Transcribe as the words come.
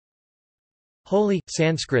Holi,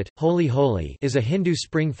 Sanskrit, Holi is a Hindu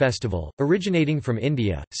spring festival, originating from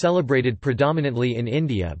India, celebrated predominantly in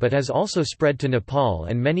India but has also spread to Nepal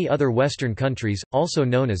and many other Western countries, also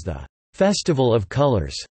known as the Festival of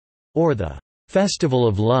Colors, or the Festival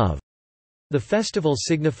of Love. The festival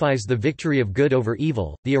signifies the victory of good over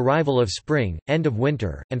evil, the arrival of spring, end of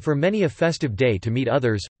winter, and for many a festive day to meet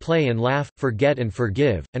others, play and laugh, forget and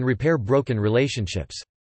forgive, and repair broken relationships.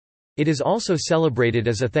 It is also celebrated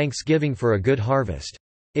as a thanksgiving for a good harvest.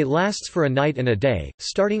 It lasts for a night and a day,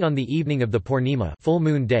 starting on the evening of the Purnima full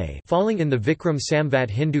moon day falling in the Vikram Samvat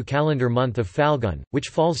Hindu calendar month of Falgun, which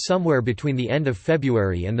falls somewhere between the end of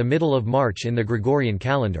February and the middle of March in the Gregorian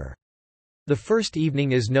calendar. The first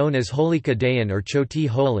evening is known as Holika Dayan or Choti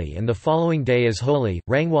Holi and the following day is Holi,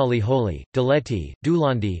 Rangwali Holi, Duleti,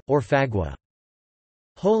 Dulandi, or Fagwa.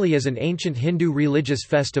 Holi is an ancient Hindu religious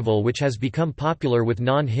festival which has become popular with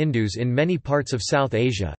non-Hindus in many parts of South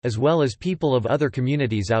Asia, as well as people of other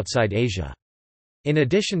communities outside Asia. In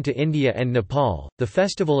addition to India and Nepal, the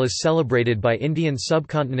festival is celebrated by Indian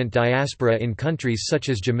subcontinent diaspora in countries such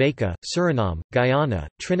as Jamaica, Suriname, Guyana,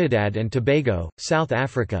 Trinidad and Tobago, South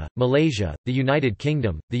Africa, Malaysia, the United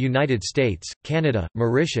Kingdom, the United States, Canada,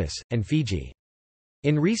 Mauritius, and Fiji.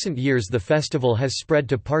 In recent years the festival has spread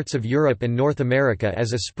to parts of Europe and North America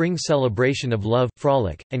as a spring celebration of love,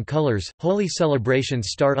 frolic, and colors. Holi celebrations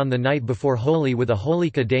start on the night before Holi with a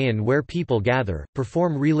Holika Dayan where people gather,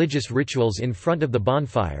 perform religious rituals in front of the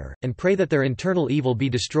bonfire, and pray that their internal evil be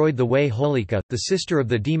destroyed the way Holika, the sister of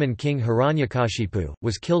the demon king Hiranyakashipu,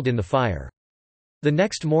 was killed in the fire. The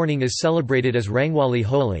next morning is celebrated as Rangwali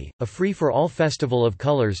Holi, a free-for-all festival of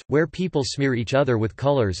colors, where people smear each other with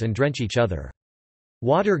colors and drench each other.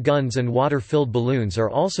 Water guns and water-filled balloons are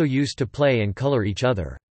also used to play and color each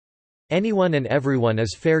other. Anyone and everyone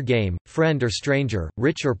is fair game, friend or stranger,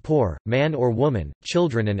 rich or poor, man or woman,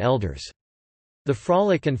 children and elders. The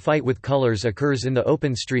frolic and fight with colors occurs in the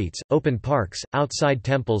open streets, open parks, outside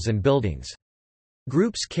temples and buildings.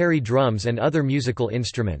 Groups carry drums and other musical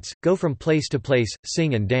instruments, go from place to place,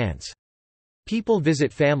 sing and dance. People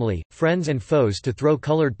visit family, friends and foes to throw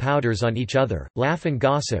colored powders on each other, laugh and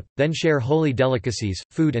gossip, then share holy delicacies,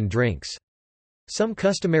 food and drinks. Some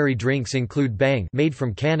customary drinks include bhang made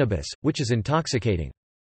from cannabis, which is intoxicating.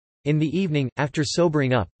 In the evening, after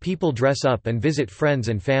sobering up, people dress up and visit friends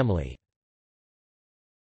and family.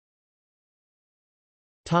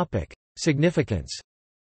 Significance.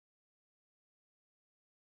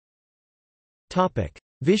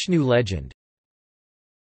 Vishnu legend.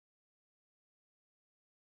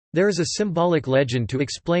 There is a symbolic legend to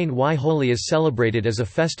explain why Holi is celebrated as a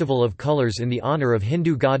festival of colors in the honor of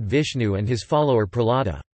Hindu god Vishnu and his follower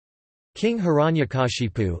Prahlada. King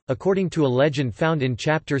Hiranyakashipu, according to a legend found in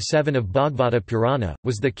chapter 7 of Bhagavata Purana,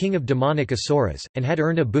 was the king of demonic asuras, and had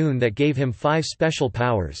earned a boon that gave him 5 special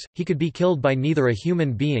powers. He could be killed by neither a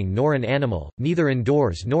human being nor an animal, neither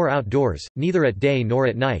indoors nor outdoors, neither at day nor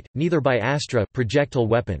at night, neither by astra projectile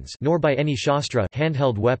weapons nor by any shastra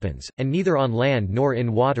handheld weapons, and neither on land nor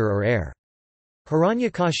in water or air.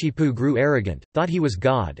 Hiranyakashipu grew arrogant, thought he was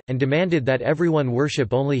God, and demanded that everyone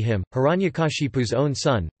worship only him. Hiranyakashipu's own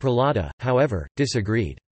son, Prahlada, however,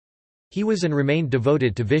 disagreed. He was and remained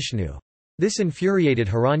devoted to Vishnu. This infuriated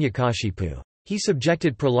Hiranyakashipu. He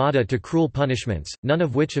subjected Prahlada to cruel punishments, none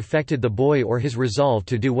of which affected the boy or his resolve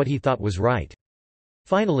to do what he thought was right.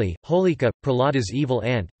 Finally, Holika, Prahlada's evil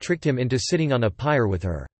aunt, tricked him into sitting on a pyre with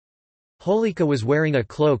her. Holika was wearing a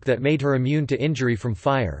cloak that made her immune to injury from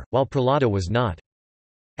fire, while Prahlada was not.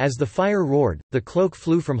 As the fire roared, the cloak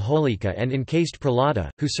flew from Holika and encased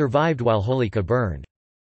Prahlada, who survived while Holika burned.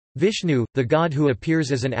 Vishnu, the god who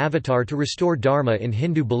appears as an avatar to restore dharma in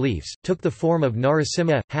Hindu beliefs, took the form of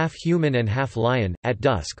Narasimha, half human and half lion, at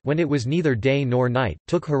dusk when it was neither day nor night,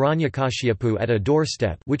 took Hiranyakashipu at a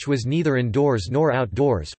doorstep which was neither indoors nor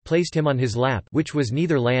outdoors, placed him on his lap which was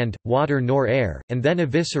neither land, water nor air, and then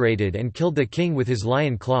eviscerated and killed the king with his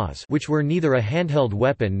lion claws which were neither a handheld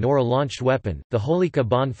weapon nor a launched weapon. The Holika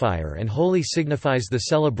bonfire and Holi signifies the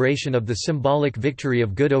celebration of the symbolic victory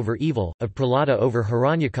of good over evil, of Prahlada over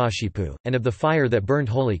Hiranyakashipu, and of the fire that burned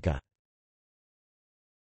Holika.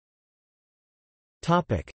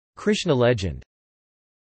 Krishna legend.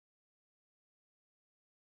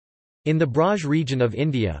 In the Braj region of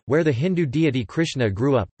India, where the Hindu deity Krishna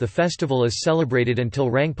grew up, the festival is celebrated until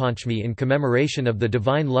Rangpanchami in commemoration of the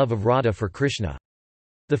divine love of Radha for Krishna.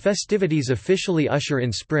 The festivities officially usher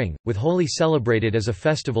in spring, with Holi celebrated as a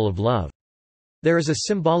festival of love. There is a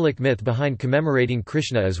symbolic myth behind commemorating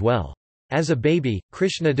Krishna as well. As a baby,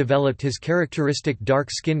 Krishna developed his characteristic dark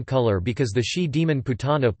skin color because the she-demon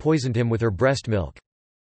Putana poisoned him with her breast milk.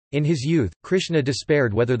 In his youth, Krishna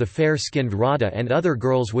despaired whether the fair-skinned Radha and other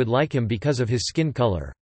girls would like him because of his skin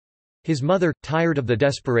color. His mother, tired of the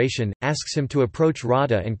desperation, asks him to approach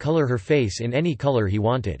Radha and color her face in any color he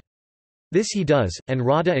wanted. This he does, and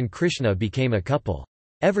Radha and Krishna became a couple.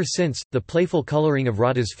 Ever since, the playful coloring of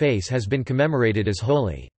Radha's face has been commemorated as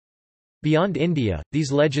Holi. Beyond India,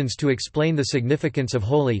 these legends to explain the significance of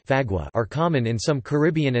Holi are common in some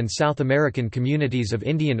Caribbean and South American communities of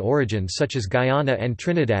Indian origin such as Guyana and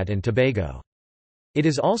Trinidad and Tobago. It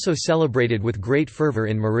is also celebrated with great fervor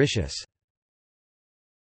in Mauritius.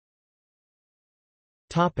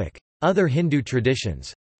 Other Hindu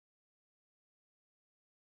traditions.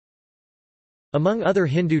 Among other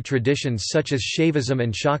Hindu traditions such as Shaivism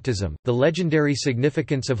and Shaktism, the legendary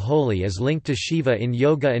significance of Holi is linked to Shiva in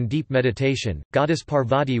yoga and deep meditation. Goddess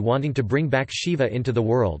Parvati, wanting to bring back Shiva into the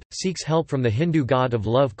world, seeks help from the Hindu god of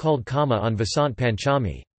love called Kama on Vasant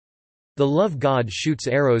Panchami. The love god shoots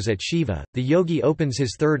arrows at Shiva, the yogi opens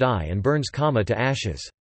his third eye and burns Kama to ashes.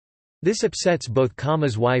 This upsets both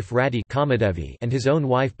Kama's wife Rati and his own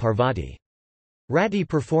wife Parvati. Rati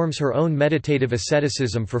performs her own meditative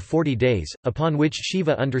asceticism for 40 days, upon which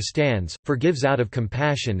Shiva understands, forgives out of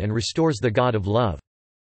compassion and restores the god of love.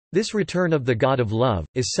 This return of the god of love,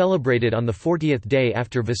 is celebrated on the 40th day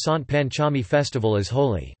after Vasant Panchami festival as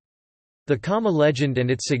Holi. The Kama legend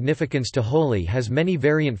and its significance to Holi has many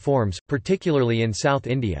variant forms, particularly in South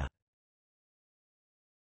India.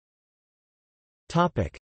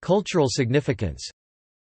 Cultural significance.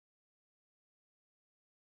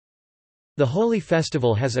 The Holi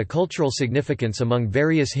festival has a cultural significance among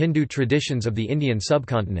various Hindu traditions of the Indian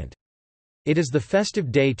subcontinent. It is the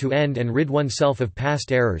festive day to end and rid oneself of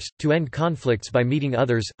past errors, to end conflicts by meeting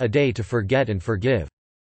others, a day to forget and forgive.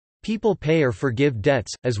 People pay or forgive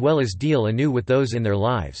debts, as well as deal anew with those in their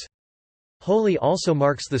lives. Holi also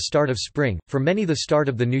marks the start of spring, for many the start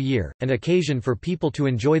of the new year, an occasion for people to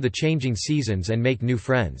enjoy the changing seasons and make new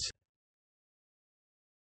friends.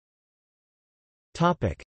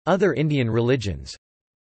 Other Indian religions.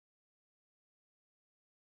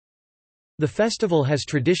 The festival has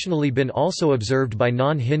traditionally been also observed by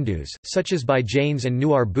non-Hindus, such as by Jains and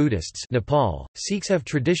Newar Buddhists. Nepal, Sikhs have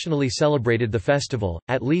traditionally celebrated the festival,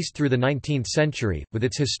 at least through the 19th century, with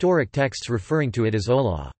its historic texts referring to it as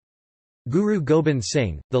Ola. Guru Gobind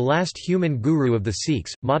Singh, the last human guru of the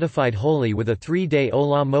Sikhs, modified Holi with a 3-day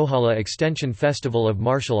Ola Mohalla extension festival of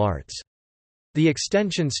martial arts. The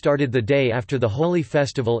extension started the day after the Holi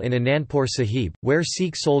festival in Anandpur Sahib, where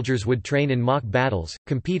Sikh soldiers would train in mock battles,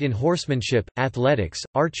 compete in horsemanship, athletics,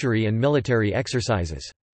 archery and military exercises.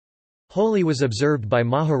 Holi was observed by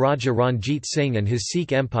Maharaja Ranjit Singh and his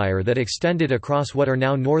Sikh empire that extended across what are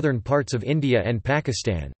now northern parts of India and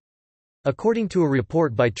Pakistan. According to a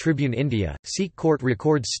report by Tribune India, Sikh court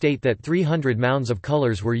records state that 300 mounds of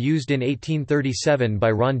colours were used in 1837 by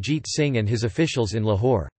Ranjit Singh and his officials in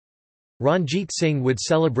Lahore. Ranjit Singh would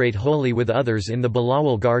celebrate Holi with others in the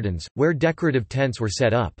Bilawal Gardens, where decorative tents were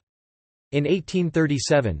set up. In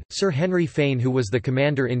 1837, Sir Henry Fane, who was the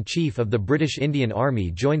commander-in-chief of the British Indian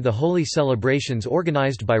Army, joined the Holi celebrations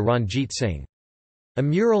organised by Ranjit Singh. A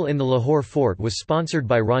mural in the Lahore fort was sponsored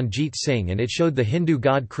by Ranjit Singh and it showed the Hindu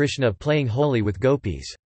god Krishna playing Holi with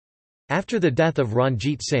gopis. After the death of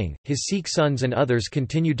Ranjit Singh, his Sikh sons and others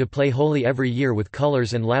continued to play Holi every year with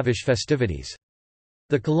colours and lavish festivities.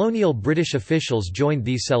 The colonial British officials joined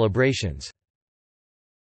these celebrations.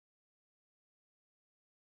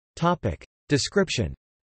 Description.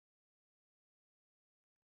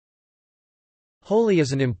 Holi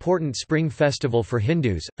is an important spring festival for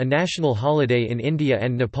Hindus, a national holiday in India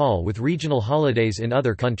and Nepal with regional holidays in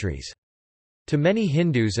other countries. To many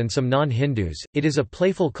Hindus and some non-Hindus, it is a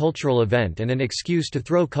playful cultural event and an excuse to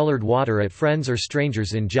throw coloured water at friends or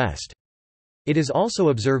strangers in jest. It is also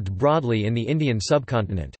observed broadly in the Indian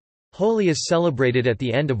subcontinent. Holi is celebrated at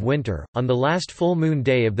the end of winter, on the last full moon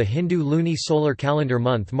day of the Hindu luni-solar calendar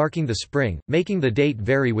month marking the spring, making the date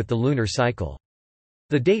vary with the lunar cycle.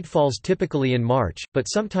 The date falls typically in March, but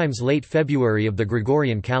sometimes late February of the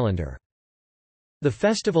Gregorian calendar. The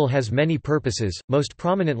festival has many purposes, most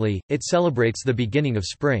prominently, it celebrates the beginning of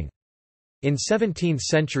spring. In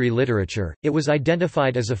 17th-century literature, it was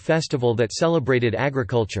identified as a festival that celebrated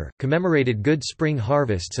agriculture, commemorated good spring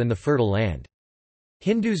harvests and the fertile land.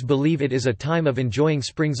 Hindus believe it is a time of enjoying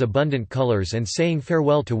spring's abundant colors and saying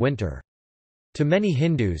farewell to winter. To many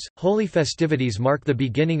Hindus, Holi festivities mark the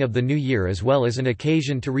beginning of the new year as well as an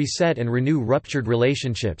occasion to reset and renew ruptured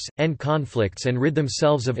relationships, end conflicts and rid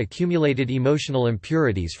themselves of accumulated emotional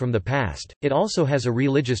impurities from the past. It also has a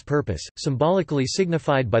religious purpose, symbolically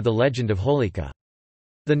signified by the legend of Holika.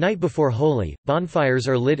 The night before Holi, bonfires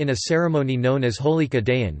are lit in a ceremony known as Holika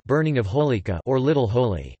Dayan, burning of Holika, or Little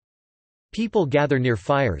Holi. People gather near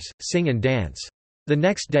fires, sing and dance. The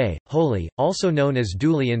next day, Holi, also known as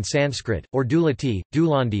Duli in Sanskrit, or Dulati,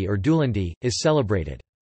 Dulandi or Dulandi, is celebrated.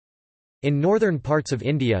 In northern parts of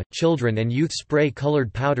India, children and youth spray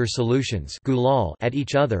coloured powder solutions gulal at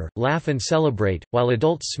each other, laugh and celebrate, while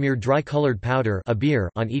adults smear dry coloured powder abir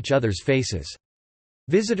on each other's faces.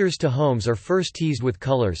 Visitors to homes are first teased with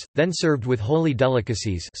colours, then served with Holi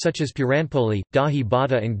delicacies such as puranpoli, dahi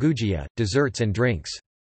bada and gujia, desserts and drinks.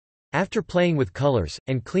 After playing with colours,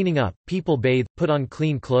 and cleaning up, people bathe, put on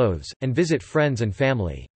clean clothes, and visit friends and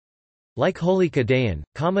family. Like Holika Dayan,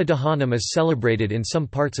 Kama Dahanam is celebrated in some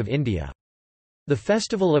parts of India. The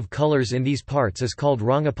festival of colours in these parts is called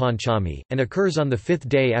Rangapanchami, and occurs on the 5th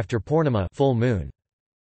day after Purnima full moon.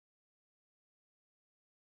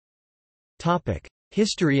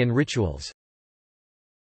 History and rituals.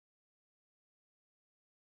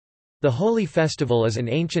 The Holi festival is an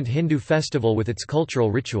ancient Hindu festival with its cultural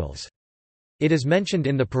rituals. It is mentioned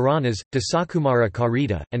in the Puranas, Dasakumara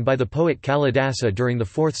Karita, and by the poet Kalidasa during the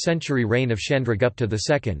 4th century reign of Chandragupta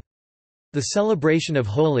II. The celebration of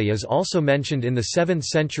Holi is also mentioned in the 7th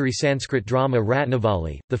century Sanskrit drama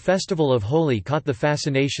Ratnavali. The festival of Holi caught the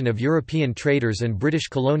fascination of European traders and British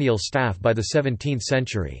colonial staff by the 17th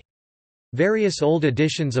century. Various old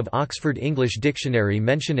editions of Oxford English Dictionary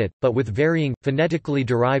mention it, but with varying, phonetically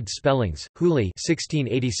derived spellings: Huli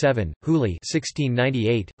 1687, Huli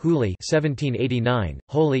 1698, Huli 1789,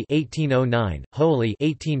 Holi 1809, Holi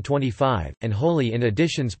 1825, and Holi in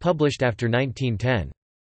editions published after 1910.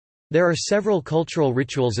 There are several cultural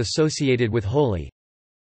rituals associated with Holi.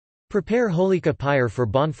 Prepare Holika pyre for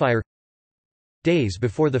bonfire. Days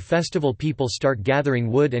before the festival, people start gathering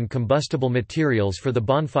wood and combustible materials for the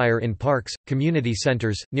bonfire in parks, community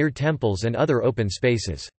centers, near temples and other open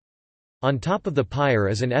spaces. On top of the pyre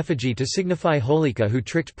is an effigy to signify Holika who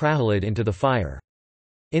tricked Prahalad into the fire.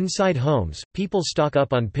 Inside homes, people stock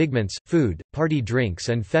up on pigments, food, party drinks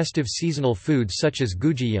and festive seasonal foods such as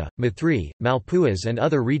gujia, mathri, malpuas and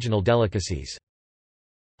other regional delicacies.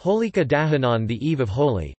 Holika Dahan. On the eve of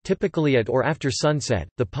Holi, typically at or after sunset,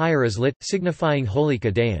 the pyre is lit, signifying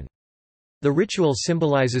Holika Dayan. The ritual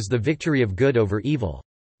symbolizes the victory of good over evil.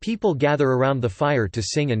 People gather around the fire to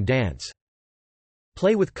sing and dance.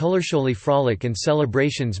 Play with colorsholi frolic and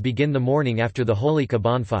celebrations begin the morning after the Holika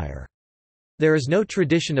bonfire. There is no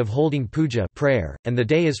tradition of holding puja prayer, and the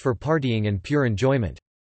day is for partying and pure enjoyment.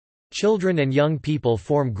 Children and young people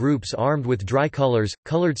form groups armed with dry colors,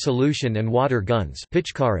 colored solution and water guns,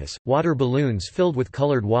 pitchkaras, water balloons filled with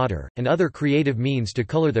colored water, and other creative means to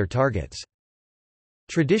color their targets.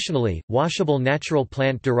 Traditionally, washable natural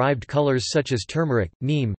plant-derived colors such as turmeric,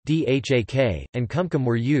 neem, dhak, and kumkum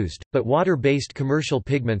were used, but water-based commercial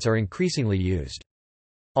pigments are increasingly used.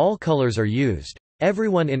 All colors are used.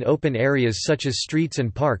 Everyone in open areas such as streets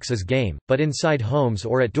and parks is game, but inside homes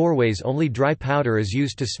or at doorways only dry powder is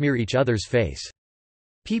used to smear each other's face.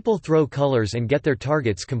 People throw colors and get their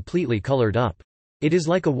targets completely colored up. It is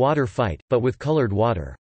like a water fight, but with colored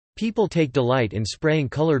water. People take delight in spraying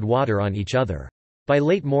colored water on each other. By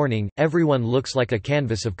late morning, everyone looks like a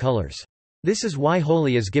canvas of colors. This is why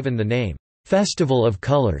Holi is given the name, Festival of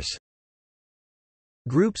Colors.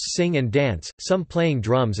 Groups sing and dance, some playing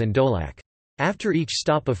drums and dholak. After each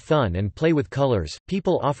stop of fun and play with colors,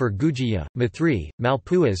 people offer gujia, mathri,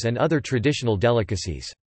 malpuas and other traditional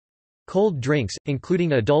delicacies. Cold drinks,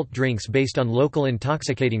 including adult drinks based on local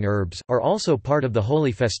intoxicating herbs, are also part of the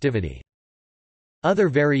Holi festivity. Other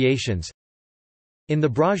variations. In the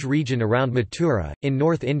Braj region around Mathura, in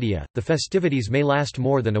North India, the festivities may last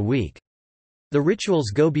more than a week. The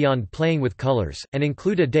rituals go beyond playing with colors, and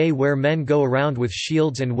include a day where men go around with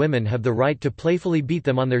shields and women have the right to playfully beat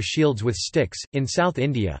them on their shields with sticks. In South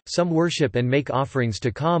India, some worship and make offerings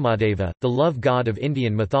to Kamadeva, the love god of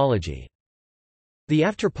Indian mythology. The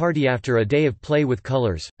after-party. After a day of play with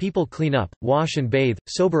colors, people clean up, wash and bathe,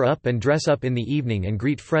 sober up and dress up in the evening and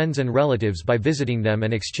greet friends and relatives by visiting them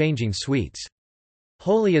and exchanging sweets.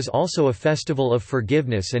 Holi is also a festival of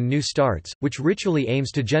forgiveness and new starts, which ritually aims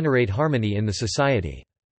to generate harmony in the society.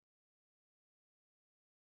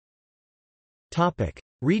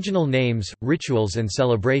 Regional names, rituals and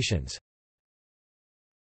celebrations.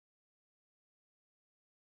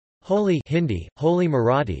 Holi Hindi, Holi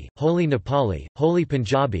Marathi, Holi Nepali, Holi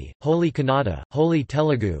Punjabi, Holi Kannada, Holi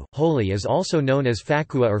Telugu. Holi is also known as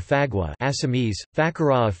Fakua or Fagua Assamese,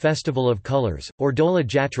 Fakura Festival of Colors, or Dola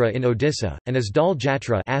Jatra in Odisha, and as Dal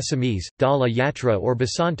Jatra Assamese, Dala Yatra or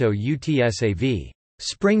Basanto Utsav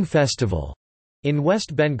Spring Festival in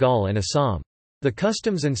West Bengal and Assam. The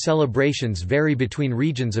customs and celebrations vary between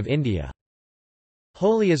regions of India.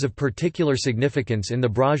 Holi is of particular significance in the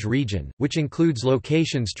Braj region, which includes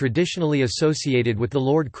locations traditionally associated with the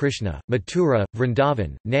Lord Krishna, Mathura,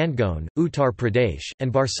 Vrindavan, Nandgaon, Uttar Pradesh,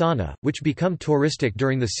 and Barsana, which become touristic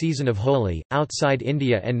during the season of Holi. Outside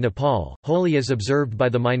India and Nepal, Holi is observed by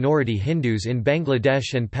the minority Hindus in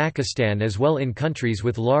Bangladesh and Pakistan as well in countries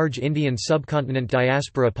with large Indian subcontinent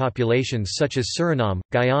diaspora populations such as Suriname,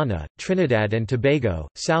 Guyana, Trinidad and Tobago,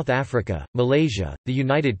 South Africa, Malaysia, the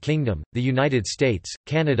United Kingdom, the United States,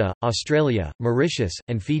 Canada, Australia, Mauritius,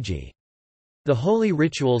 and Fiji. The Holi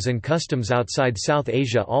rituals and customs outside South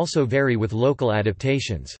Asia also vary with local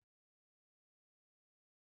adaptations.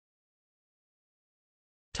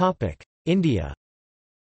 India.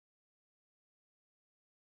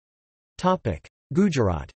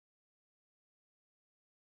 Gujarat.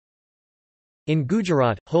 In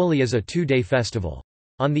Gujarat, Holi is a two-day festival.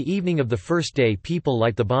 On the evening of the first day people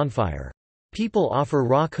light the bonfire. People offer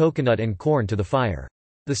raw coconut and corn to the fire.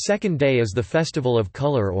 The second day is the festival of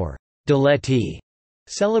colour or duleti,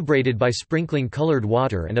 celebrated by sprinkling coloured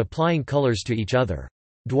water and applying colours to each other.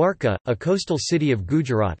 Dwarka, a coastal city of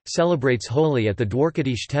Gujarat, celebrates Holi at the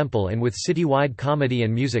Dwarkadish temple and with citywide comedy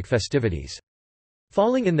and music festivities.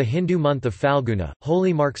 Falling in the Hindu month of Falguna,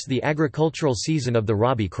 Holi marks the agricultural season of the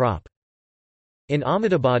rabi crop. In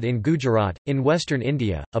Ahmedabad in Gujarat, in western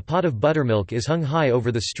India, a pot of buttermilk is hung high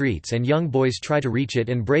over the streets and young boys try to reach it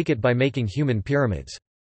and break it by making human pyramids.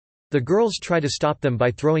 The girls try to stop them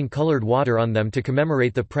by throwing coloured water on them to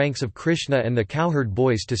commemorate the pranks of Krishna and the cowherd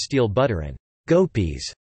boys to steal butter and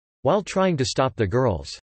gopis while trying to stop the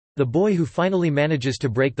girls. The boy who finally manages to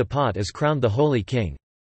break the pot is crowned the Holi king.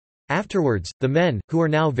 Afterwards, the men, who are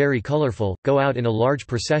now very colourful, go out in a large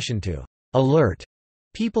procession to alert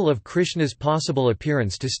people of Krishna's possible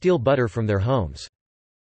appearance to steal butter from their homes.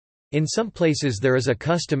 In some places there is a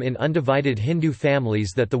custom in undivided Hindu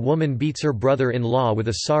families that the woman beats her brother-in-law with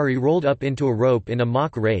a sari rolled up into a rope in a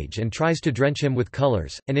mock rage and tries to drench him with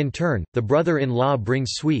colours, and in turn, the brother-in-law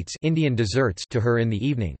brings sweets, Indian desserts, to her in the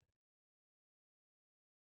evening.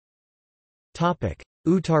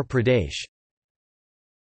 Uttar Pradesh.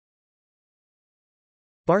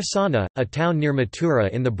 Barsana, a town near Mathura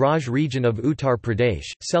in the Braj region of Uttar Pradesh,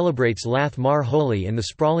 celebrates Lath Mar Holi in the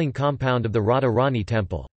sprawling compound of the Radha Rani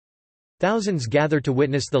temple. Thousands gather to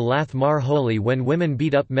witness the Lath Mar Holi when women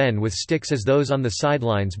beat up men with sticks as those on the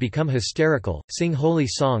sidelines become hysterical, sing Holi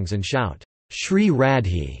songs and shout, Shri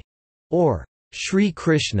Radhe, or Shri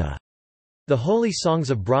Krishna. The Holi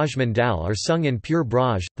songs of Braj Mandal are sung in pure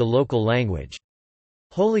Braj, the local language.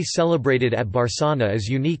 Holi celebrated at Barsana is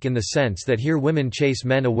unique in the sense that here women chase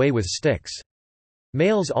men away with sticks.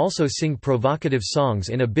 Males also sing provocative songs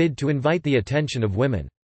in a bid to invite the attention of women.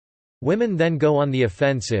 Women then go on the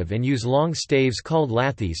offensive and use long staves called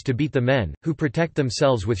lathis to beat the men, who protect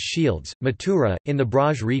themselves with shields. Mathura, in the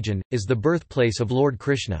Braj region, is the birthplace of Lord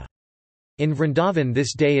Krishna. In Vrindavan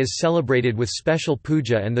this day is celebrated with special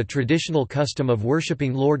puja and the traditional custom of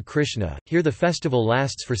worshipping Lord Krishna. Here the festival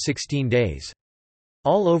lasts for 16 days.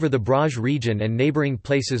 All over the Braj region and neighbouring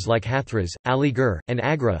places like Hathras, Aligarh, and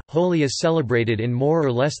Agra, Holi is celebrated in more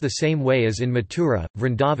or less the same way as in Mathura,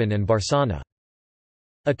 Vrindavan and Barsana.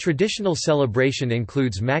 A traditional celebration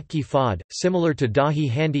includes Matki Phod, similar to Dahi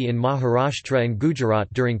Handi in Maharashtra and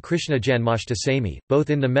Gujarat during Krishna Janmashtami, both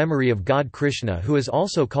in the memory of God Krishna, who is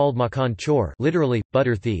also called Makhan Chor, literally,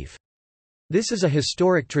 butter thief. This is a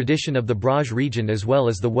historic tradition of the Braj region as well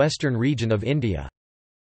as the western region of India.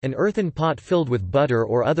 An earthen pot filled with butter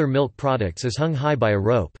or other milk products is hung high by a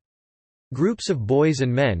rope. Groups of boys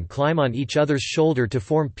and men climb on each other's shoulder to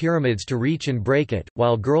form pyramids to reach and break it,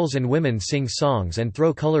 while girls and women sing songs and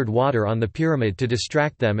throw colored water on the pyramid to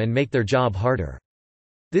distract them and make their job harder.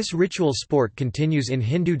 This ritual sport continues in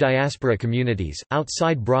Hindu diaspora communities.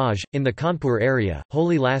 Outside Braj, in the Kanpur area,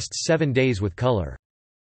 Holi lasts 7 days with colour.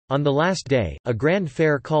 On the last day, a grand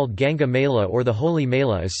fair called Ganga Mela or the Holi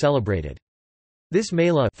Mela is celebrated. This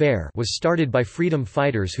Mela fair was started by freedom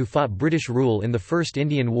fighters who fought British rule in the First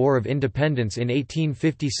Indian War of Independence in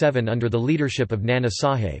 1857 under the leadership of Nana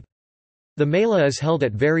Sahib. The Mela is held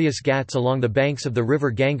at various ghats along the banks of the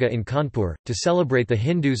river Ganga in Kanpur, to celebrate the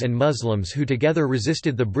Hindus and Muslims who together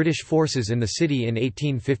resisted the British forces in the city in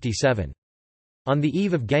 1857. On the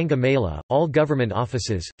eve of Ganga Mela, all government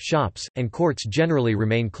offices, shops, and courts generally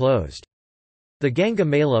remain closed. The Ganga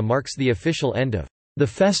Mela marks the official end of the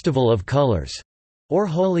Festival of Colours, or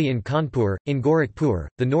Holi in Kanpur. In Gorakhpur,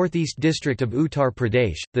 the northeast district of Uttar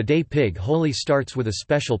Pradesh, the day pig Holi starts with a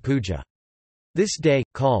special puja. This day,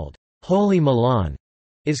 called Holi Milan,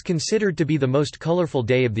 is considered to be the most colourful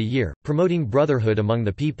day of the year, promoting brotherhood among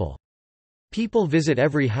the people. People visit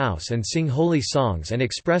every house and sing holy songs and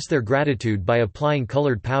express their gratitude by applying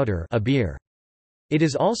colored powder abir. It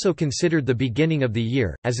is also considered the beginning of the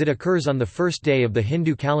year, as it occurs on the first day of the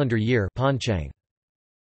Hindu calendar year Panchang.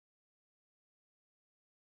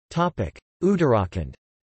 Uttarakhand.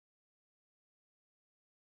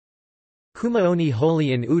 Kumaoni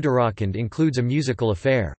Holi in Uttarakhand includes a musical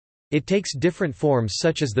affair. It takes different forms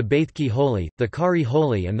such as the Baithki Holi, the Kari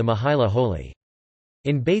Holi and the Mahila Holi.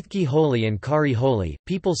 In Baithki Holi and Kari Holi,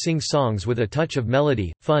 people sing songs with a touch of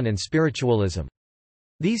melody, fun and spiritualism.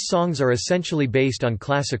 These songs are essentially based on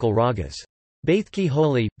classical ragas. Baithki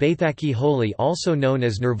Holi, Baithaki Holi also known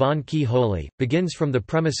as Nirvan Ki Holi, begins from the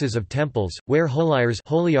premises of temples, where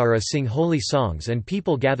Holiara sing holy songs and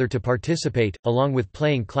people gather to participate, along with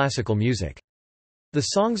playing classical music. The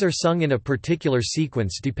songs are sung in a particular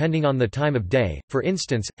sequence depending on the time of day. For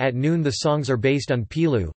instance, at noon the songs are based on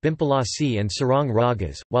Pilu, Bimpalasi and Sarang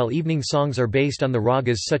ragas, while evening songs are based on the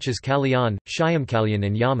ragas such as Kalyan, Shyamkalyan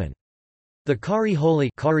and Yaman. The Kari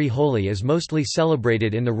Holi is mostly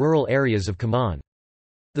celebrated in the rural areas of Kaman.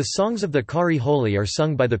 The songs of the Kari Holi are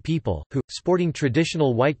sung by the people, who, sporting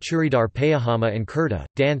traditional white churidar payahama and kurta,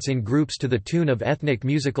 dance in groups to the tune of ethnic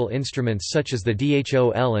musical instruments such as the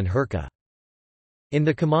dhol and hurka. In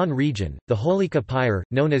the Kaman region, the Holika pyre,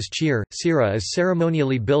 known as Chir, Sira is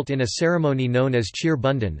ceremonially built in a ceremony known as Chir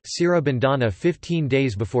Bundan Sira Bandana 15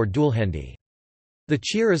 days before Dulhendi. The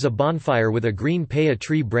Chir is a bonfire with a green paya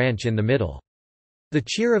tree branch in the middle. The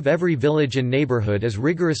Chir of every village and neighborhood is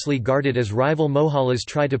rigorously guarded as rival mohallas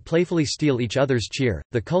try to playfully steal each other's Chir.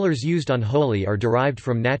 The colors used on Holi are derived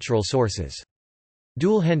from natural sources.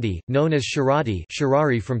 Dulhendi, known as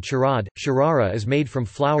Sharari from Charad, Sharara is made from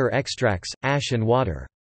flower extracts, ash and water.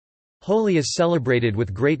 Holi is celebrated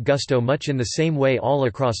with great gusto much in the same way all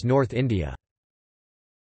across North India.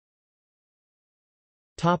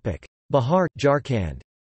 Bihar, Jharkhand.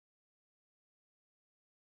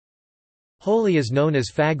 Holi is known as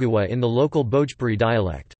Fagua in the local Bhojpuri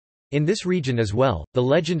dialect. In this region as well, the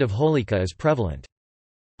legend of Holika is prevalent.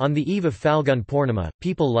 On the eve of Falgun Purnima,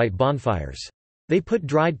 people light bonfires. They put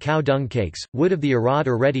dried cow dung cakes, wood of the arad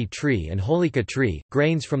or reddy tree and Holika tree,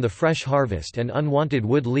 grains from the fresh harvest and unwanted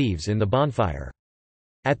wood leaves in the bonfire.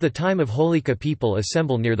 At the time of Holika people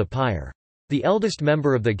assemble near the pyre. The eldest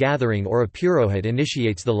member of the gathering or a purohit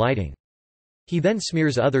initiates the lighting. He then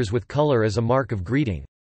smears others with color as a mark of greeting.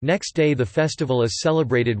 Next day the festival is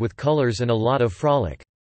celebrated with colors and a lot of frolic.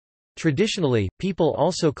 Traditionally, people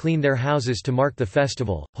also clean their houses to mark the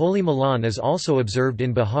festival. Holi Milan is also observed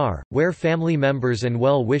in Bihar, where family members and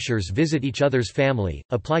well-wishers visit each other's family,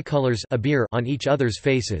 apply colors abir on each other's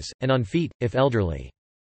faces, and on feet, if elderly.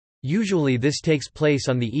 Usually this takes place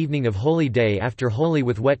on the evening of Holi day after Holi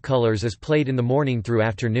with wet colors is played in the morning through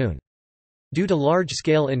afternoon. Due to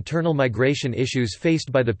large-scale internal migration issues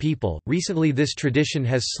faced by the people, recently this tradition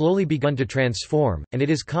has slowly begun to transform, and it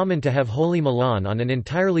is common to have Holi Milan on an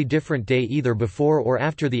entirely different day either before or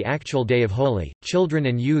after the actual day of Holi. Children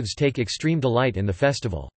and youths take extreme delight in the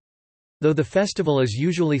festival. Though the festival is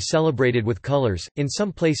usually celebrated with colors, in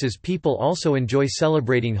some places people also enjoy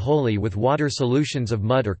celebrating Holi with water solutions of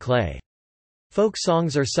mud or clay. Folk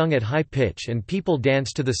songs are sung at high pitch and people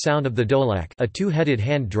dance to the sound of the dholak, a two-headed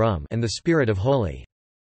hand drum, and the spirit of Holi.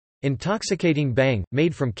 Intoxicating bhang,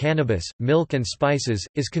 made from cannabis, milk and spices,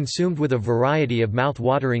 is consumed with a variety of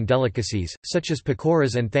mouth-watering delicacies, such as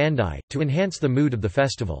pakoras and thandai, to enhance the mood of the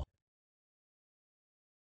festival.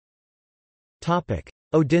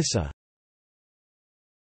 Odisha.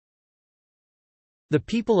 The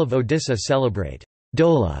people of Odisha celebrate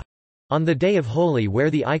Dola on the day of Holi, where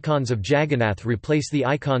the icons of Jagannath replace the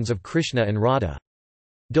icons of Krishna and Radha.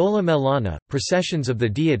 Dola Melana, processions of the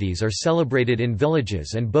deities are celebrated in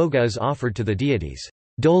villages and bhoga is offered to the deities.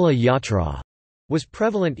 Dola Yatra was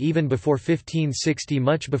prevalent even before 1560,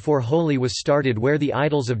 much before Holi was started, where the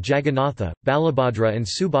idols of Jagannatha, Balabhadra and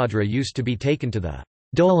Subhadra used to be taken to the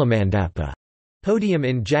Dola Mandapa podium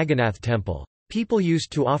in Jagannath temple. People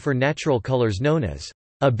used to offer natural colors known as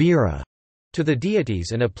abira to the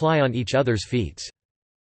deities and apply on each other's feet.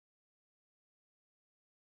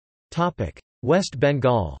 West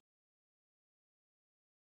Bengal.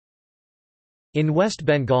 In West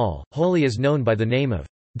Bengal, Holi is known by the name of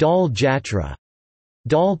Dal Jatra,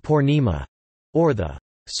 Dal Purnima, or the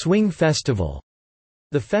Swing Festival.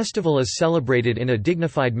 The festival is celebrated in a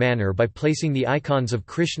dignified manner by placing the icons of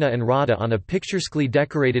Krishna and Radha on a picturesquely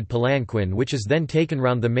decorated palanquin, which is then taken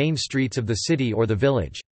round the main streets of the city or the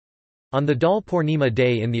village. On the Dal Purnima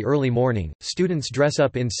day in the early morning, students dress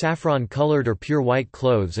up in saffron-colored or pure white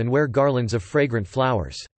clothes and wear garlands of fragrant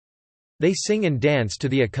flowers. They sing and dance to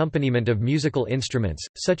the accompaniment of musical instruments,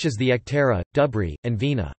 such as the ektara, dubri, and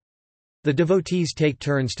veena. The devotees take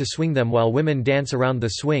turns to swing them while women dance around the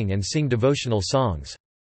swing and sing devotional songs.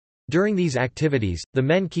 During these activities, the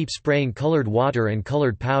men keep spraying colored water and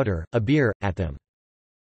colored powder, abir, at them.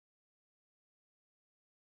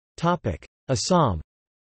 Assam.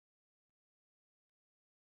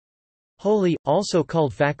 Holi, also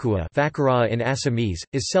called Fakura in Assamese,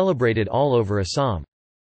 is celebrated all over Assam.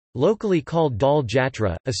 Locally called Dal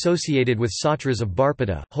Jatra, associated with Satras of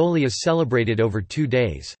Barpada, Holi is celebrated over 2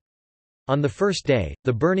 days. On the first day,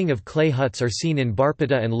 the burning of clay huts are seen in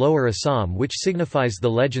Barpada and Lower Assam, which signifies the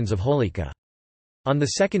legends of Holika. On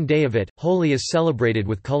the second day of it, Holi is celebrated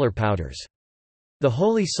with color powders. The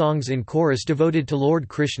Holi songs in chorus devoted to Lord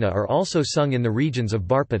Krishna are also sung in the regions of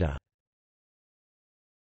Barpada.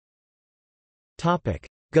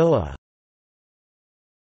 Goa.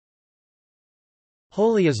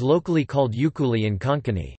 Holi is locally called Ukuli in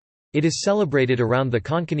Konkani. It is celebrated around the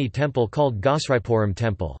Konkani temple called Gosraipuram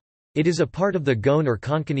temple. It is a part of the Goan or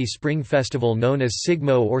Konkani spring festival known as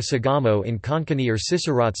Sigmo or Sagamo in Konkani or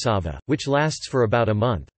Sisaratsava, which lasts for about a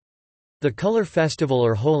month. The Color Festival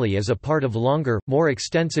or Holi is a part of longer, more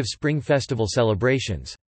extensive spring festival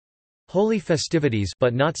celebrations. Holi festivities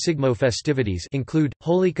but not Sigmo festivities include,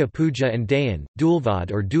 Holika Puja and Dayan,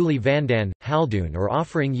 Dulvad or Duli Vandan, Haldoon or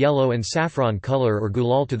offering yellow and saffron color or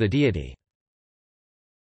gulal to the deity.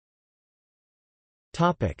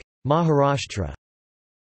 Maharashtra.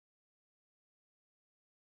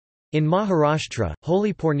 In Maharashtra,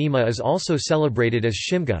 Holi Purnima is also celebrated as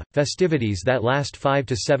Shimga, festivities that last 5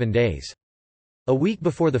 to 7 days. A week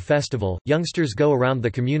before the festival, youngsters go around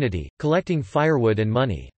the community, collecting firewood and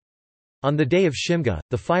money. On the day of Shimga,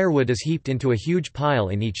 the firewood is heaped into a huge pile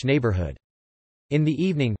in each neighborhood. In the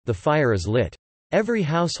evening, the fire is lit. Every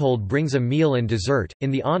household brings a meal and dessert,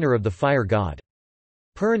 in the honor of the fire god.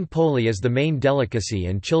 Puran Poli is the main delicacy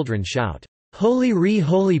and children shout, Holi Re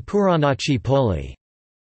Holi Puranachi Poli.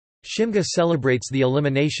 Shimga celebrates the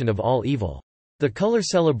elimination of all evil. The color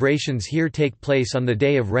celebrations here take place on the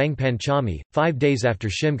day of Rang Panchami, 5 days after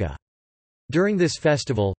Shimga. During this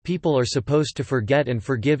festival, people are supposed to forget and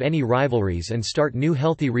forgive any rivalries and start new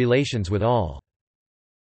healthy relations with all.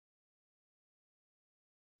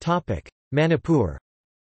 Manipur.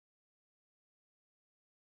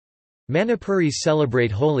 Manipuris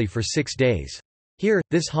celebrate Holi for 6 days. Here,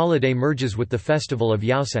 this holiday merges with the festival of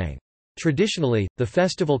Yaosang. Traditionally, the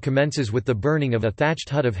festival commences with the burning of a thatched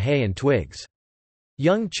hut of hay and twigs.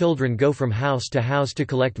 Young children go from house to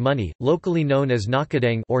collect money, locally known as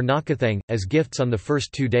nakadeng or nakatheng, as gifts on the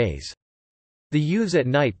first 2 days. The youths at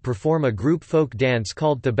night perform a group folk dance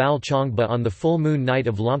called Thabal Chongba on the full moon night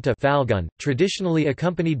of Lamta Falgun, traditionally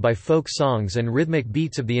accompanied by folk songs and rhythmic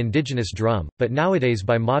beats of the indigenous drum, but nowadays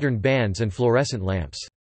by modern bands and fluorescent lamps.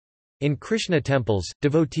 In Krishna temples,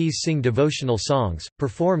 devotees sing devotional songs,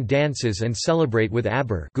 perform dances and celebrate with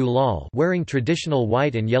abir gulal, wearing traditional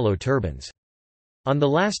white and yellow turbans. On the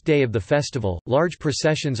last day of the festival, large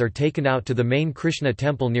processions are taken out to the main Krishna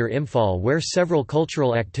temple near Imphal where several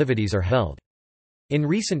cultural activities are held. In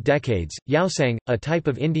recent decades, Yaosang, a type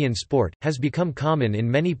of Indian sport, has become common in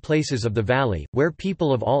many places of the valley, where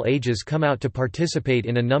people of all ages come out to participate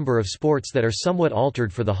in a number of sports that are somewhat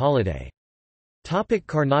altered for the holiday.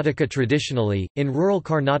 Karnataka. Traditionally, in rural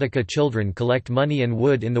Karnataka, children collect money and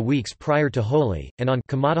wood in the weeks prior to Holi, and on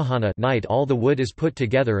Kamadahana night all the wood is put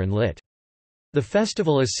together and lit. The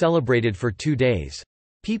festival is celebrated for 2 days.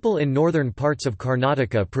 People in northern parts of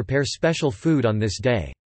Karnataka prepare special food on this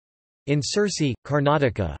day. In Sirsi,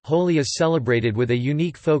 Karnataka, Holi is celebrated with a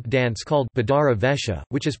unique folk dance called Padara Vesha,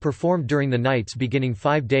 which is performed during the nights beginning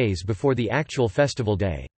 5 days before the actual festival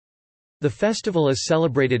day. The festival is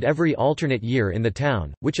celebrated every alternate year in the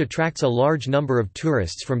town, which attracts a large number of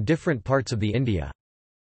tourists from different parts of the India.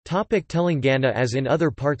 Telangana. As in other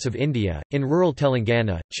parts of India, in rural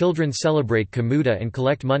Telangana, children celebrate Kamuda and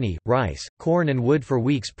collect money, rice, corn and wood for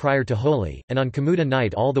weeks prior to Holi, and on Kamuda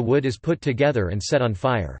night all the wood is put together and set on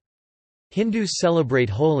fire. Hindus celebrate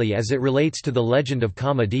Holi as it relates to the legend of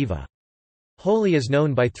Kama Deva. Holi is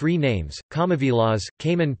known by 3 names, Kamavilas,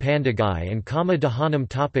 Kaman Pandagai and Kama Dahanam.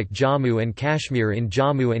 Jammu and Kashmir. In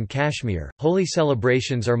Jammu and Kashmir, Holi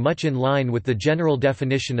celebrations are much in line with the general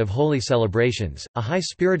definition of Holi celebrations, a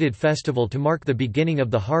high-spirited festival to mark the beginning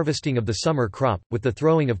of the harvesting of the summer crop, with the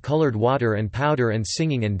throwing of coloured water and powder and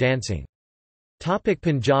singing and dancing.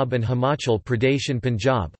 Punjab and Himachal Pradesh. In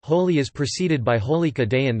Punjab, Holi is preceded by Holika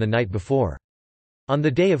Dayan the night before. On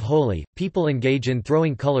the day of Holi, people engage in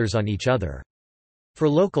throwing colours on each other. For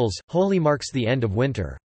locals, Holi marks the end of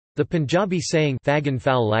winter. The Punjabi saying Fagun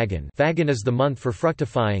Fal Lagan, Fagun is the month for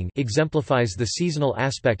fructifying, exemplifies the seasonal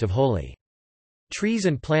aspect of Holi. Trees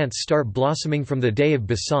and plants start blossoming from the day of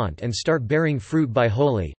Basant and start bearing fruit by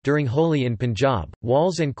Holi. During Holi in Punjab,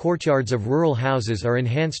 walls and courtyards of rural houses are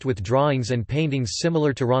enhanced with drawings and paintings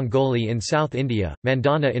similar to Rangoli in South India,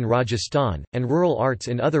 Mandana in Rajasthan, and rural arts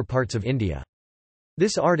in other parts of India.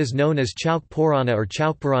 This art is known as Chowk Purana or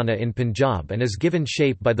Chowkpurana in Punjab and is given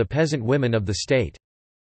shape by the peasant women of the state.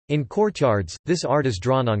 In courtyards, this art is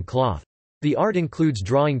drawn on cloth. The art includes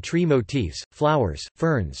drawing tree motifs, flowers,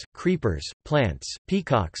 ferns, creepers, plants,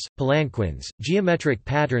 peacocks, palanquins, geometric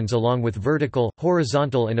patterns along with vertical,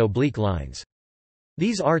 horizontal and oblique lines.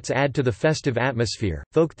 These arts add to the festive atmosphere.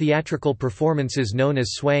 Folk theatrical performances known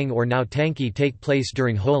as swang or nautanki take place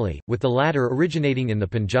during Holi, with the latter originating in the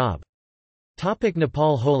Punjab.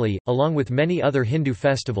 Nepal Holi, along with many other Hindu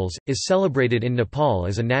festivals, is celebrated in Nepal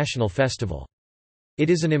as a national festival. It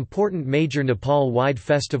is an important major Nepal-wide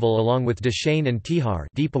festival along with Dashain and Tihar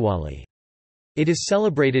Deepawali. It is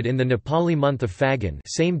celebrated in the Nepali month of Fagun,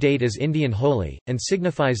 same date as Indian Holi, and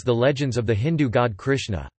signifies the legends of the Hindu god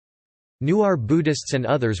Krishna. Newar Buddhists and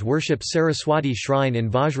others worship Saraswati shrine in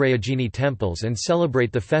Vajrayogini temples and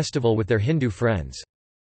celebrate the festival with their Hindu friends.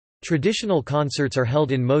 Traditional concerts are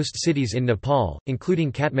held in most cities in Nepal,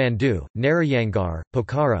 including Kathmandu, Narayangarh,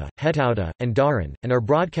 Pokhara, Hetauda, and Dharan, and are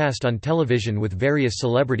broadcast on television with various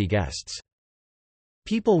celebrity guests.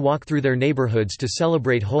 People walk through their neighborhoods to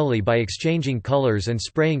celebrate Holi by exchanging colors and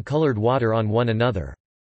spraying colored water on one another.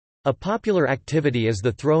 A popular activity is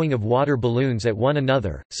the throwing of water balloons at one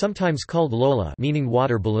another, sometimes called Lola, meaning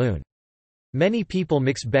water balloon. Many people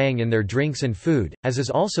mix bang in their drinks and food, as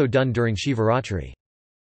is also done during Shivaratri.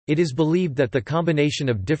 It is believed that the combination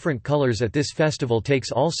of different colors at this festival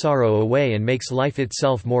takes all sorrow away and makes life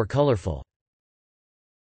itself more colorful.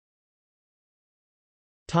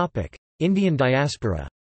 Indian diaspora.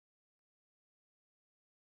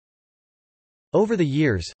 Over the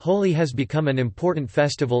years, Holi has become an important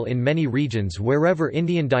festival in many regions wherever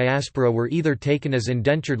Indian diaspora were either taken as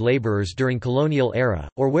indentured labourers during colonial era,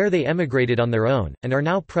 or where they emigrated on their own, and are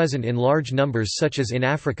now present in large numbers such as in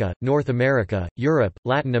Africa, North America, Europe,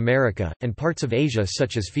 Latin America, and parts of Asia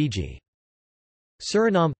such as Fiji.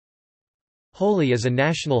 Suriname. Holi is a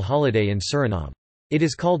national holiday in Suriname. It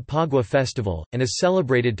is called Pagua Festival, and is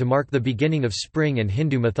celebrated to mark the beginning of spring and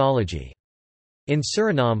Hindu mythology. In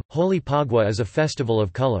Suriname, Holi Pagua is a festival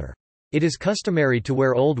of color. It is customary to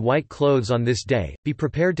wear old white clothes on this day, be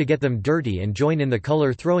prepared to get them dirty and join in the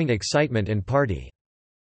color-throwing excitement and party.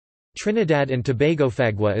 Trinidad and Tobago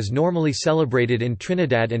Fagua is normally celebrated in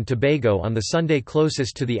Trinidad and Tobago on the Sunday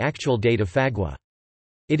closest to the actual date of Fagua.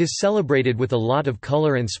 It is celebrated with a lot of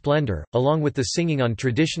color and splendor, along with the singing on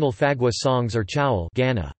traditional Fagua songs or Chowal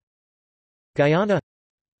Gana. Guyana.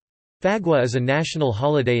 Fagua is a national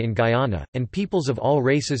holiday in Guyana, and peoples of all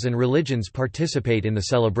races and religions participate in the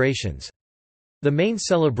celebrations. The main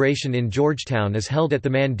celebration in Georgetown is held at the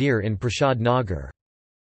Mandir in Prasad Nagar.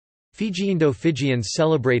 Fiji. Indo-Fijians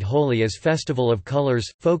celebrate Holi as festival of colors,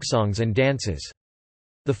 folk songs and dances.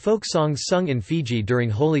 The folk songs sung in Fiji during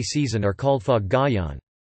Holi season are called Phag Gayan.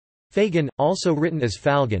 Fagun, also written as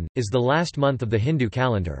Falgun, is the last month of the Hindu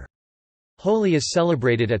calendar. Holi is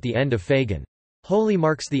celebrated at the end of Fagun. Holi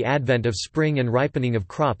marks the advent of spring and ripening of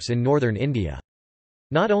crops in northern India.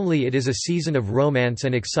 Not only it is a season of romance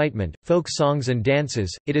and excitement, folk songs and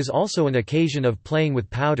dances, it is also an occasion of playing with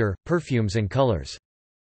powder, perfumes and colors.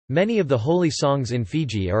 Many of the Holi songs in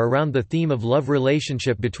Fiji are around the theme of love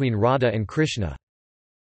relationship between Radha and Krishna.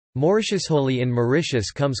 Mauritius. Holi in Mauritius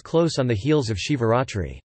comes close on the heels of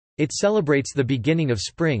Shivaratri. It celebrates the beginning of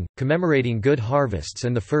spring, commemorating good harvests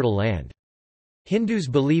and the fertile land. Hindus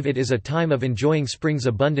believe it is a time of enjoying spring's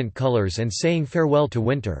abundant colors and saying farewell to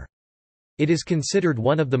winter. It is considered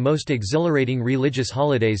one of the most exhilarating religious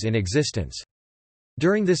holidays in existence.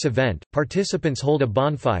 During this event, participants hold a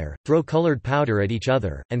bonfire, throw colored powder at each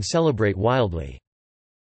other, and celebrate wildly.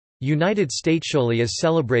 United States. Holi is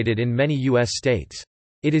celebrated in many U.S. states.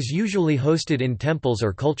 It is usually hosted in temples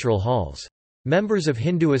or cultural halls. Members of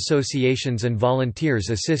Hindu associations and volunteers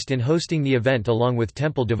assist in hosting the event along with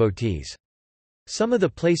temple devotees. Some of the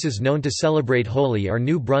places known to celebrate Holi are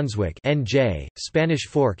New Brunswick (NJ), Spanish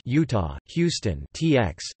Fork, Utah, Houston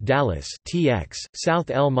 (TX), Dallas (TX), South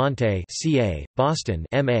El Monte (CA), Boston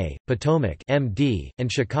 (MA), Potomac (MD),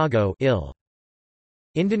 and Chicago (IL).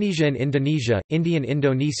 Indonesia. In Indonesia, Indian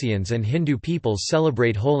Indonesians and Hindu peoples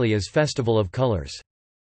celebrate Holi as festival of colors.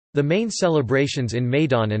 The main celebrations in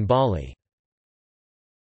Medan and Bali.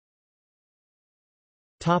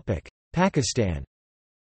 Pakistan.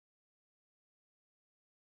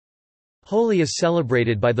 Holi is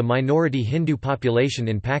celebrated by the minority Hindu population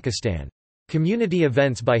in Pakistan. Community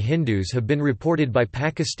events by Hindus have been reported by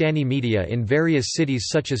Pakistani media in various cities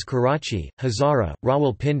such as Karachi, Hazara,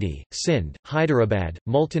 Rawalpindi, Sindh, Hyderabad,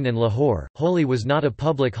 Multan and Lahore. Holi was not a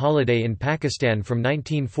public holiday in Pakistan from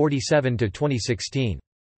 1947 to 2016.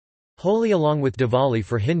 Holi, along with Diwali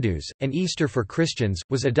for Hindus, and Easter for Christians,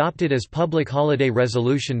 was adopted as public holiday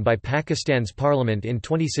resolution by Pakistan's parliament in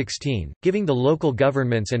 2016, giving the local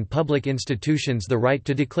governments and public institutions the right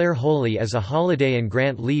to declare Holi as a holiday and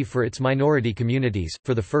grant leave for its minority communities,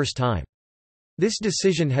 for the first time. This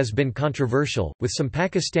decision has been controversial, with some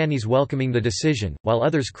Pakistanis welcoming the decision, while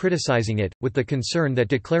others criticizing it, with the concern that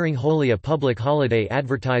declaring Holi a public holiday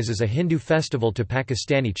advertises a Hindu festival to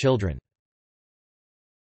Pakistani children.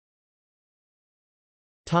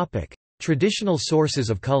 Traditional sources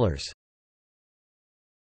of colors.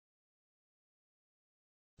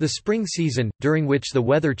 The spring season, during which the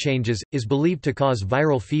weather changes, is believed to cause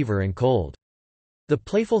viral fever and cold. The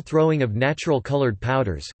playful throwing of natural colored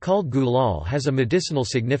powders, called gulal, has a medicinal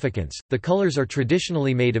significance. The colors are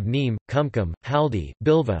traditionally made of neem, kumkum, haldi,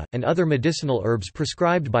 bilva, and other medicinal herbs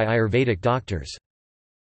prescribed by Ayurvedic doctors.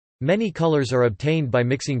 Many colors are obtained by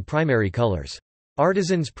mixing primary colors.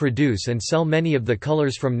 Artisans produce and sell many of the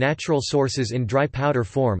colors from natural sources in dry powder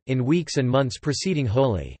form, in weeks and months preceding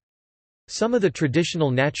Holi. Some of the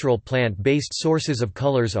traditional natural plant-based sources of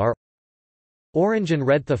colors are orange and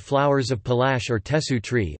red. The flowers of palash or tesu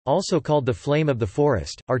tree, also called the flame of the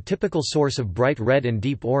forest, are typical source of bright red and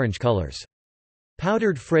deep orange colors.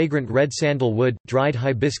 Powdered fragrant red sandalwood, dried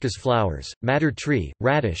hibiscus flowers, madder tree,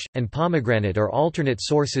 radish, and pomegranate are alternate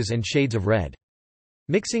sources and shades of red.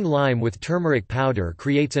 Mixing lime with turmeric powder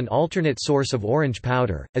creates an alternate source of orange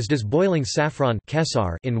powder, as does boiling saffron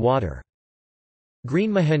in water.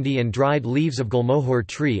 Green mehendi and dried leaves of gulmohar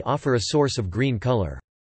tree offer a source of green color.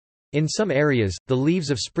 In some areas, the leaves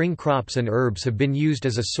of spring crops and herbs have been used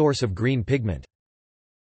as a source of green pigment.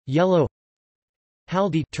 Yellow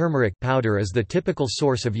haldi turmeric powder is the typical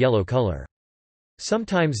source of yellow color.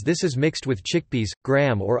 Sometimes this is mixed with chickpeas,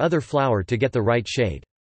 gram or other flour to get the right shade.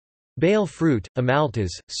 Bale fruit, amaltas,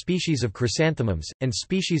 species of chrysanthemums, and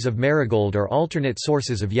species of marigold are alternate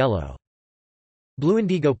sources of yellow. Blue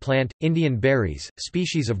indigo plant, Indian berries,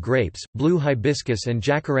 species of grapes, blue hibiscus and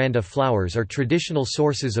jacaranda flowers are traditional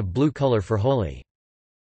sources of blue color for Holi.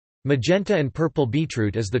 Magenta and purple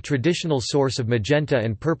beetroot is the traditional source of magenta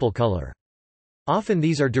and purple color. Often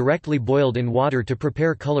these are directly boiled in water to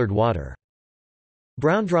prepare colored water.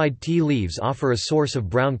 Brown-dried tea leaves offer a source of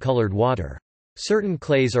brown-colored water. Certain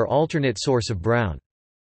clays are alternate source of brown.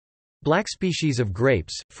 Black species of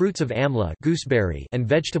grapes, fruits of amla gooseberry, and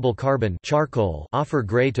vegetable carbon charcoal offer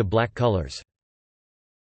gray to black colors.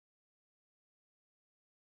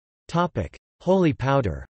 Holi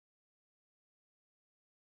powder.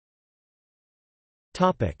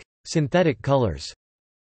 Synthetic colors.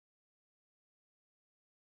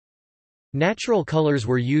 Natural colors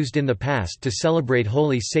were used in the past to celebrate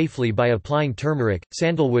Holi safely by applying turmeric,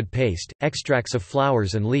 sandalwood paste, extracts of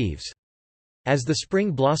flowers and leaves. As the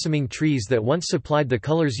spring blossoming trees that once supplied the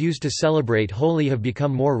colors used to celebrate Holi have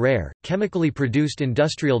become more rare, chemically produced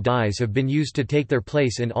industrial dyes have been used to take their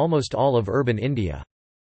place in almost all of urban India.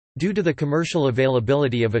 Due to the commercial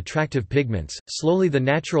availability of attractive pigments, slowly the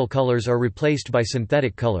natural colors are replaced by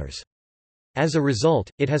synthetic colors. As a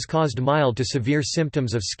result, it has caused mild to severe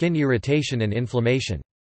symptoms of skin irritation and inflammation.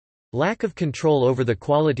 Lack of control over the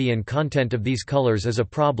quality and content of these colors is a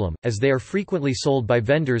problem, as they are frequently sold by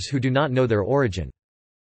vendors who do not know their origin.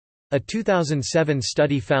 A 2007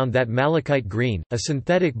 study found that malachite green, a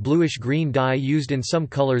synthetic bluish-green dye used in some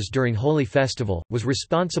colors during Holi festival, was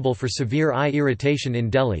responsible for severe eye irritation in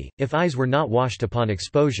Delhi, if eyes were not washed upon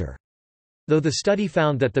exposure. Though the study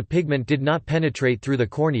found that the pigment did not penetrate through the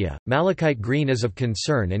cornea, malachite green is of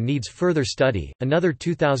concern and needs further study. Another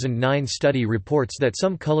 2009 study reports that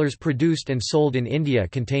some colors produced and sold in India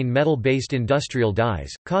contain metal-based industrial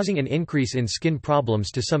dyes, causing an increase in skin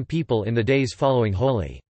problems to some people in the days following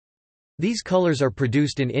Holi. These colors are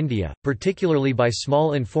produced in India, particularly by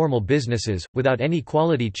small informal businesses, without any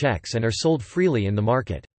quality checks and are sold freely in the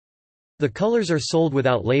market. The colors are sold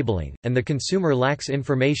without labeling, and the consumer lacks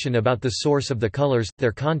information about the source of the colors,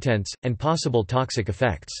 their contents, and possible toxic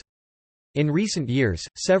effects. In recent years,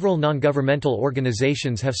 several non-governmental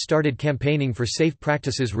organizations have started campaigning for safe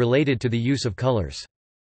practices related to the use of colors.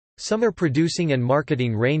 Some are producing and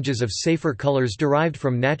marketing ranges of safer colors derived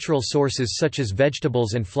from natural sources such as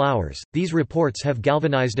vegetables and flowers. These reports have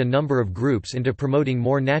galvanized a number of groups into promoting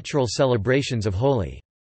more natural celebrations of Holi.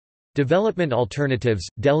 Development Alternatives,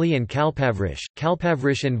 Delhi and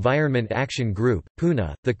Kalpavrish Environment Action Group,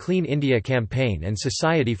 Pune, the Clean India Campaign and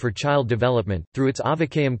Society for Child Development, through its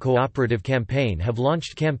Avakayam cooperative campaign have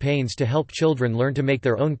launched campaigns to help children learn to make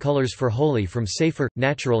their own colours for Holi from safer,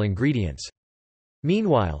 natural ingredients.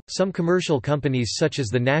 Meanwhile, some commercial companies such as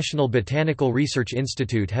the National Botanical Research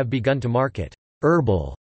Institute have begun to market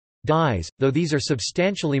herbal dyes, though these are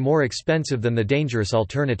substantially more expensive than the dangerous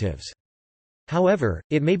alternatives. However,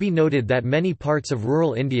 it may be noted that many parts of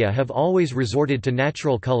rural India have always resorted to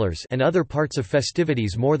natural colours and other parts of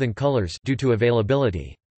festivities more than colours due to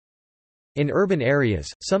availability. In urban areas,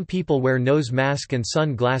 some people wear nose mask and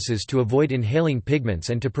sun glasses to avoid inhaling pigments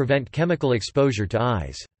and to prevent chemical exposure to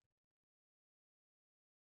eyes.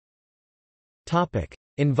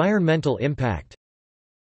 Environmental impact.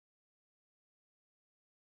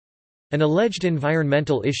 An alleged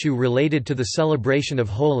environmental issue related to the celebration of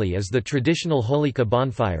Holi is the traditional Holika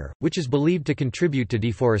bonfire, which is believed to contribute to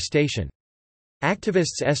deforestation.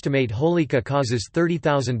 Activists estimate Holika causes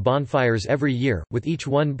 30,000 bonfires every year, with each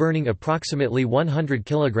one burning approximately 100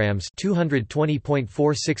 kilograms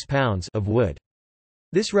 (220.46 pounds) of wood.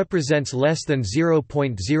 This represents less than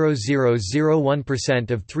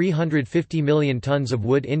 0.0001% of 350 million tons of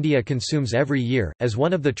wood India consumes every year. As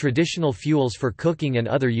one of the traditional fuels for cooking and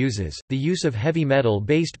other uses, the use of heavy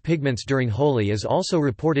metal-based pigments during Holi is also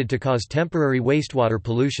reported to cause temporary wastewater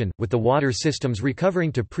pollution, with the water systems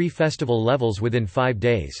recovering to pre-festival levels within 5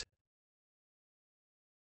 days.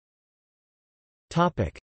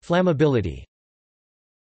 Topic: Flammability.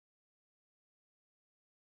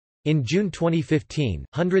 In June 2015,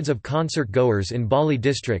 hundreds of concert-goers in Bali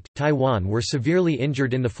district, Taiwan were severely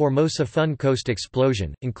injured in the Formosa Fun Coast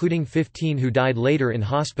explosion, including 15 who died later in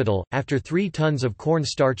hospital, after 3 tons of corn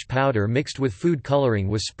starch powder mixed with food coloring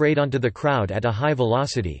was sprayed onto the crowd at a high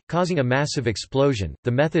velocity, causing a massive explosion.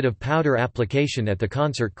 The method of powder application at the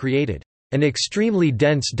concert created an extremely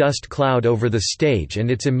dense dust cloud over the stage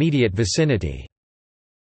and its immediate vicinity.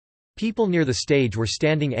 People near the stage were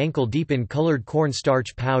standing ankle-deep in colored corn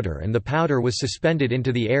starch powder, and the powder was suspended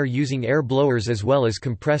into the air using air blowers as well as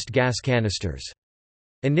compressed gas canisters.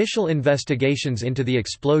 Initial investigations into the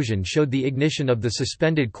explosion showed the ignition of the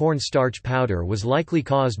suspended corn starch powder was likely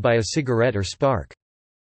caused by a cigarette or spark.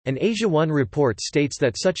 An Asia 1 report states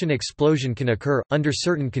that such an explosion can occur, under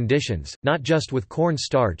certain conditions, not just with corn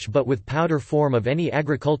starch but with powder form of any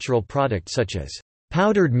agricultural product such as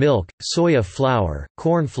powdered milk, soya flour,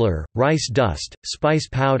 corn flour, rice dust, spice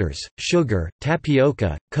powders, sugar,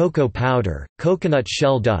 tapioca, cocoa powder, coconut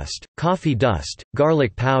shell dust, coffee dust,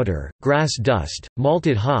 garlic powder, grass dust,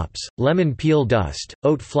 malted hops, lemon peel dust,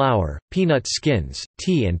 oat flour, peanut skins,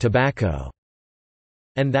 tea and tobacco.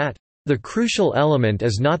 And that the crucial element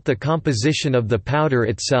is not the composition of the powder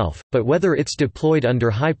itself, but whether it's deployed under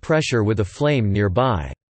high pressure with a flame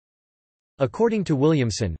nearby. According to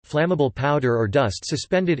Williamson, flammable powder or dust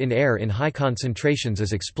suspended in air in high concentrations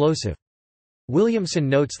is explosive. Williamson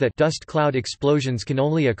notes that dust cloud explosions can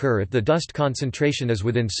only occur if the dust concentration is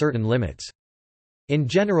within certain limits. In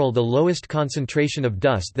general, the lowest concentration of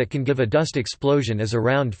dust that can give a dust explosion is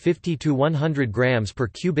around 50 to 100 grams per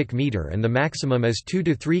cubic meter and the maximum is 2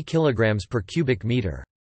 to 3 kilograms per cubic meter.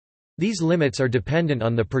 These limits are dependent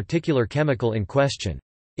on the particular chemical in question.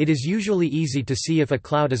 It is usually easy to see if a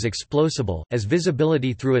cloud is explosible, as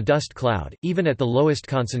visibility through a dust cloud, even at the lowest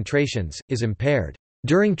concentrations, is impaired.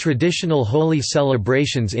 During traditional Holi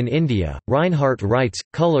celebrations in India, Reinhardt writes,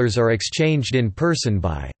 colors are exchanged in person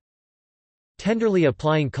by tenderly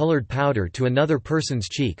applying colored powder to another person's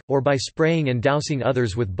cheek, or by spraying and dousing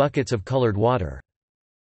others with buckets of colored water.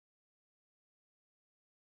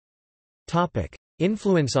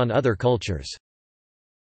 Influence on other cultures.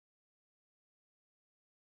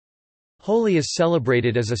 Holi is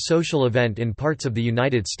celebrated as a social event in parts of the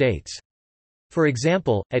United States. For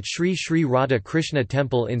example, at Sri Sri Radha Krishna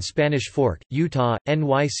Temple in Spanish Fork, Utah,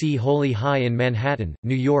 NYC Holi High in Manhattan,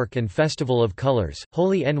 New York and Festival of Colors,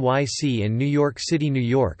 Holi NYC in New York City, New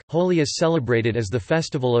York. Holi is celebrated as the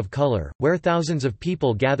Festival of Color, where thousands of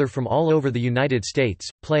people gather from all over the United States,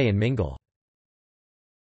 play and mingle.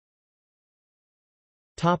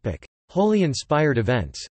 Holi-inspired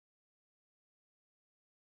events.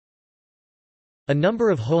 A number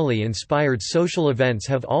of Holi-inspired social events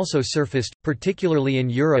have also surfaced, particularly in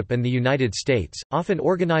Europe and the United States, often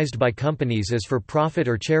organized by companies as for-profit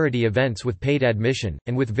or charity events with paid admission,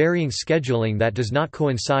 and with varying scheduling that does not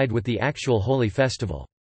coincide with the actual Holi festival.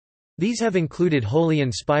 These have included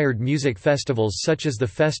Holi-inspired music festivals such as the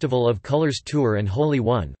Festival of Colors Tour and Holi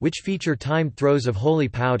 1, which feature timed throws of Holi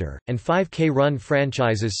powder, and 5K run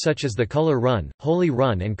franchises such as the Color Run, Holi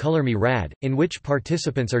Run and Color Me Rad, in which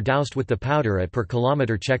participants are doused with the powder at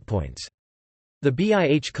per-kilometer checkpoints. The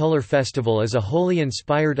BIH Color Festival is a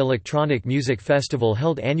Holi-inspired electronic music festival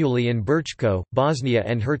held annually in Brčko, Bosnia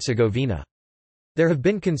and Herzegovina. There have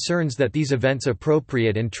been concerns that these events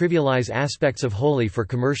appropriate and trivialize aspects of Holi for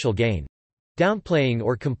commercial gain, downplaying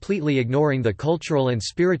or completely ignoring the cultural and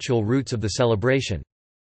spiritual roots of the celebration.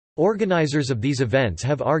 Organizers of these events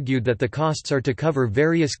have argued that the costs are to cover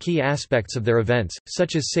various key aspects of their events,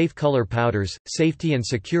 such as safe color powders, safety and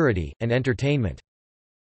security, and entertainment.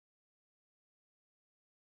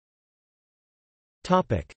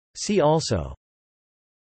 See also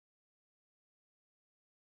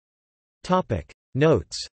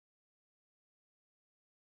Notes.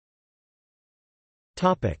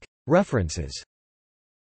 References.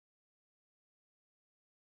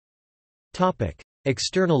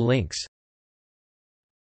 External links.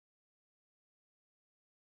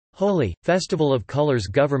 Holi, Festival of Colours,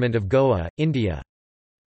 Government of Goa, India.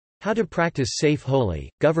 How to practice safe Holi,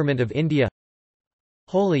 Government of India.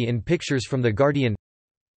 Holi in pictures from The Guardian.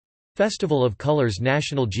 Festival of Colours,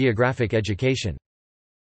 National Geographic Education.